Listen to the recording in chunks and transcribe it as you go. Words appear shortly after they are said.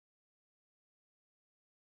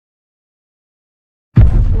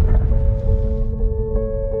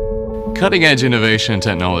Cutting-edge innovation and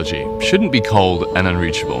technology shouldn't be cold and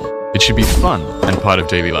unreachable. It should be fun and part of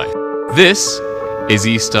daily life. This is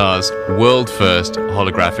eStar's world-first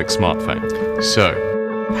holographic smartphone. So,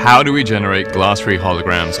 how do we generate glass-free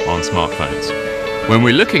holograms on smartphones? When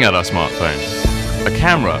we're looking at our smartphone, a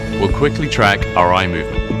camera will quickly track our eye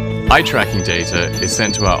movement. Eye tracking data is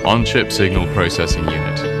sent to our on-chip signal processing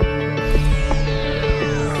unit.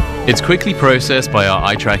 It's quickly processed by our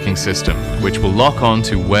eye tracking system, which will lock on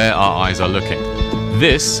to where our eyes are looking.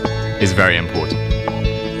 This is very important.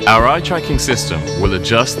 Our eye tracking system will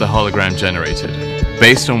adjust the hologram generated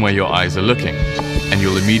based on where your eyes are looking, and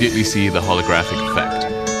you'll immediately see the holographic effect.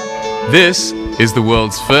 This is the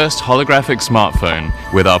world's first holographic smartphone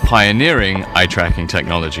with our pioneering eye tracking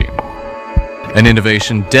technology. An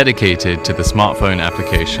innovation dedicated to the smartphone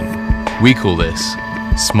application. We call this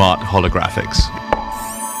Smart Holographics.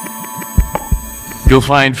 You'll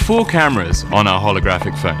find 4 cameras on our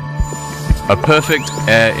holographic phone. A perfect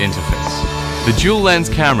air interface. The dual lens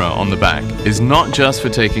camera on the back is not just for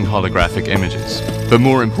taking holographic images, but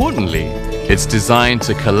more importantly, it's designed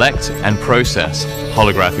to collect and process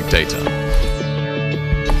holographic data.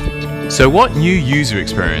 So what new user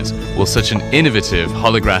experience will such an innovative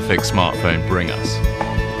holographic smartphone bring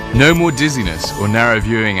us? No more dizziness or narrow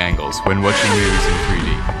viewing angles when watching movies in 3D.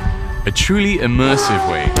 A truly immersive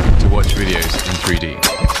way to watch videos in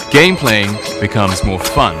 3D. Game playing becomes more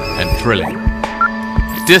fun and thrilling.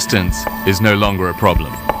 Distance is no longer a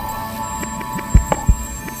problem.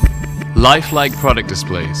 Lifelike product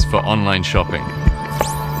displays for online shopping.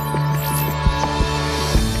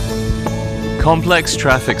 Complex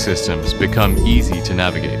traffic systems become easy to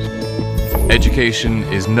navigate. Education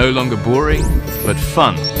is no longer boring, but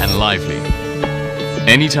fun and lively.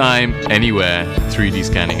 Anytime, anywhere, 3D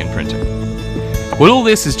scanning and printing. Well, all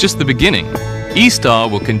this is just the beginning. eStar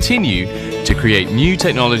will continue to create new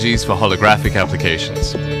technologies for holographic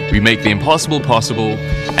applications. We make the impossible possible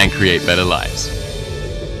and create better lives.